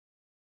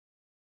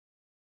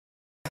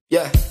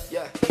Yeah,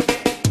 yeah.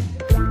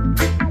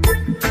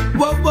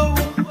 Whoa, whoa,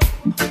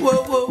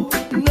 whoa, whoa.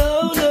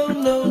 No, no,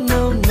 no,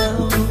 no,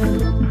 no.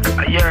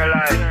 You're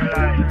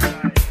alive.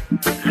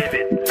 Live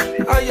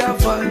it. I have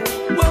fun.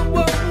 Whoa,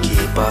 whoa.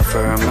 Keep a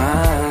firm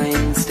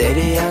mind,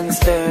 steady and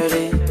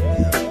sturdy.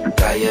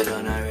 Cause you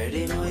don't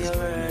already know you're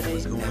ready.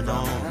 What's going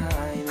on?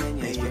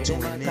 Thanks for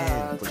tuning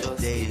in for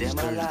today's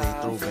Thursday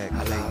throwback play,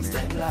 man. You know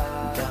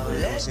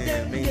what I'm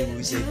saying? Mainly when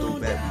we say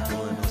throwback, we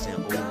doing, you know what I'm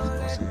saying, old, you know what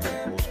I'm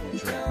saying, old school track. You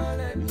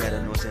gotta, you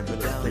know what I'm saying,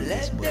 build a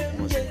playlist, but you know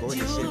what I'm saying, go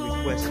ahead and send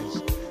requests, you know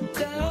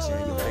what I'm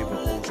saying, your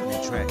favorite old school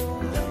track. You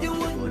know,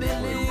 go ahead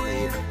and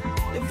play it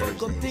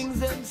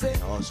Thursdays.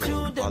 And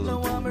also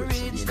follow through with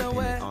some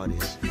independent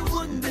artists. You know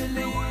what I'm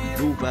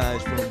saying? New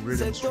vibes from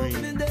Rhythm Stream, you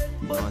know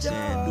what I'm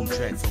saying, new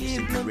track from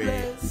Sippy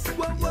Red.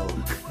 Yo,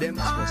 Them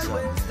that's what's up,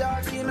 always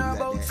man. talking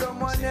about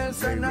someone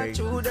else and not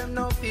true. Them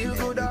no feel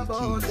good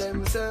about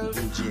themselves.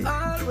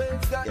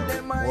 Always got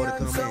them eye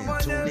on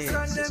someone else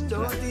and them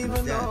don't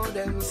even know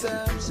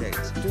themselves.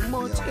 Too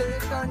much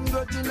hate and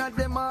grudging at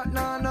them heart,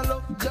 nah, no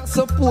love. Just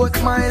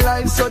support my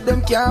life so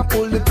them can't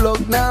pull the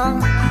plug now.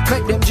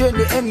 Make them drain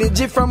the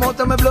energy from out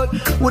of my blood.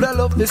 Would I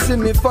love to see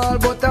me fall,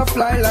 but I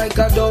fly like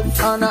a dove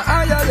on a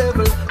higher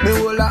level. Me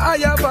hold a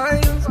higher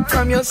vibe.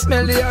 From your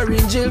smelly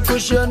orange hill,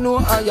 cause you know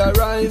I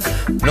arise.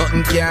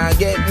 Nothing can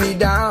get me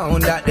down,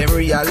 that them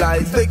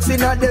realize.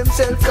 Vexing at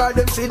themselves, cause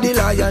them see the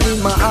lion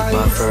in my eyes.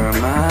 Keep a firm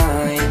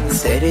mind,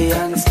 steady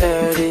and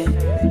sturdy.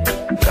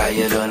 Cause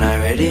you don't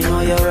already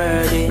know you're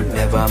worthy.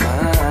 Never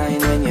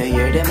mind when you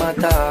hear them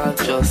attack.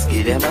 Just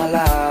give them a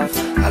laugh,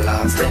 I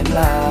lost them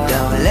laugh.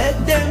 Don't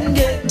let them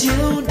get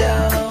you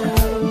down.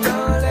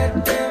 Don't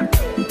let them,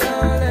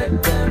 don't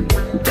let them.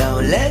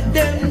 Don't let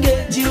them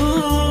get you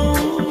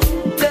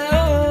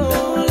down.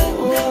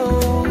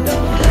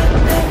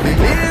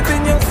 Believe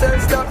in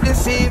yourself, stop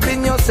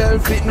deceiving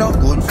yourself. It's not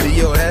good for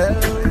your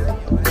health.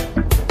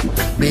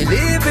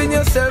 Believe in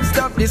yourself,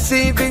 stop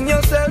deceiving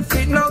yourself.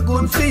 It's not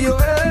good for your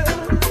health.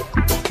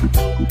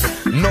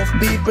 Enough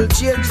people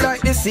change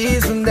like the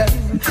season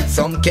then.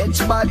 Some catch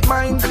bad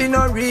mind for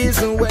no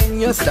reason when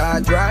you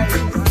start right.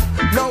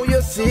 Now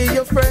you see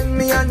your friend,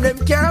 me and them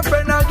can't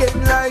friend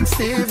again like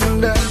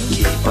Steven then.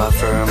 Keep a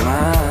firm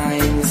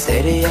mind,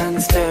 steady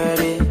and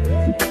sturdy.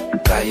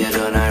 Cause you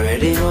don't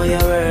already know you're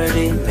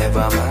worthy.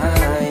 Never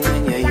mind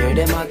when you hear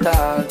them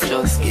attack.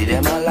 Just give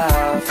them a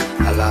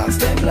laugh, I lost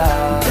them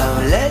laugh.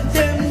 Don't let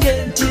them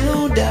get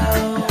you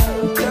down.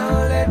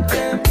 Don't let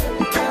them,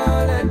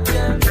 don't let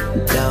them.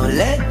 Don't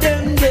let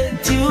them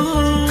get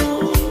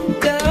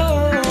you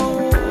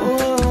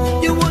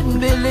down. You wouldn't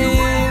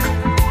believe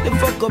the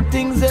fuck up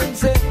things them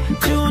say.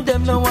 Through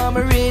them no want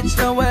me reach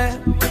nowhere.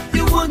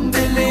 You wouldn't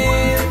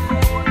believe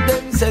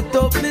them set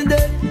up me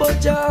dead,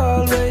 but you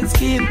always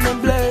keep me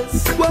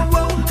blessed. Whoa,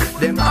 whoa.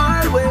 Them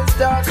always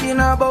talking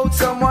about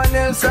someone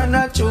else and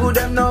not true.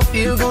 Them no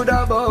feel good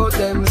about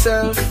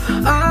themselves.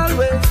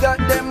 Always got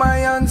them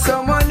eye on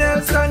someone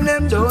else and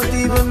them don't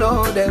even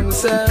know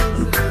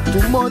themselves.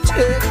 Too much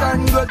hate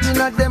and grudging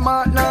at them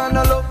heart, nah,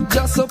 no love.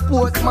 Just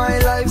support my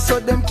life so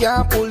them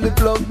can't pull the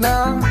plug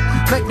now.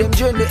 Make them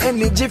drain the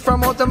energy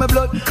from out of my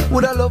blood.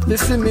 Would I love to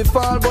see me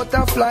fall, but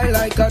I fly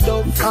like a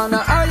dove on a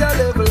higher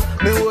level.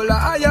 Me hold a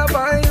higher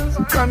vibe.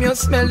 From your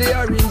smelly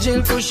orange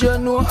hill, cause you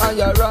know I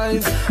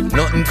arise.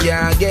 Nothing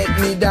can get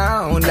me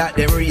down, that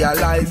them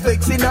realize.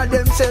 Vexing at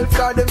themselves,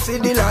 cause them see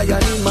the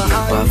lion in my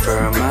eyes. Keep a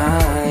firm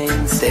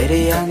mind,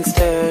 steady and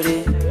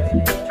sturdy.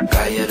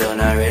 Cause you don't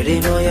already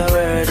know you're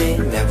worthy.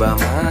 Never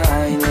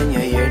mind when you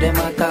hear them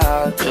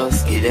attack.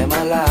 Just give them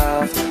a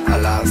laugh, I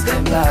lost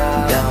them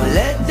laugh. Don't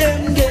let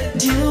them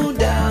get you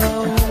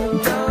down.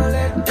 Don't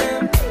let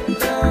them,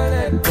 don't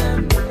let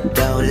them.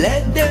 Don't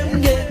let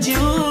them get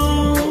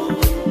you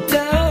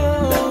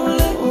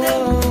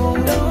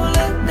down. Don't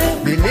let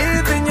them.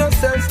 Believe in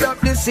yourself, stop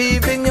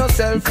deceiving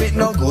yourself. It's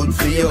not good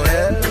for your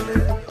health.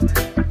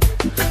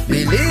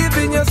 Believe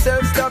in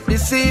yourself, stop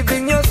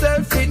deceiving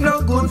yourself. It's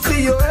not good for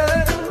your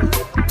health.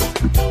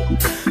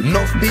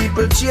 Enough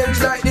people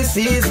change like the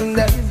season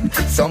then.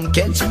 Some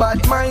catch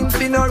bad mind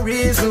for no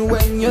reason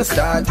when you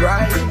start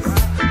right.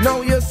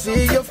 Now you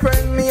see your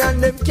friend, me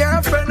and them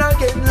can't friend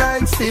again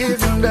like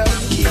Steven then.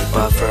 Keep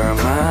a firm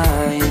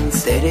mind,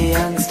 steady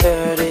and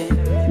sturdy.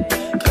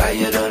 Cause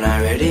you don't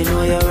already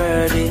know you're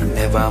worthy.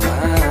 Never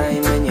mind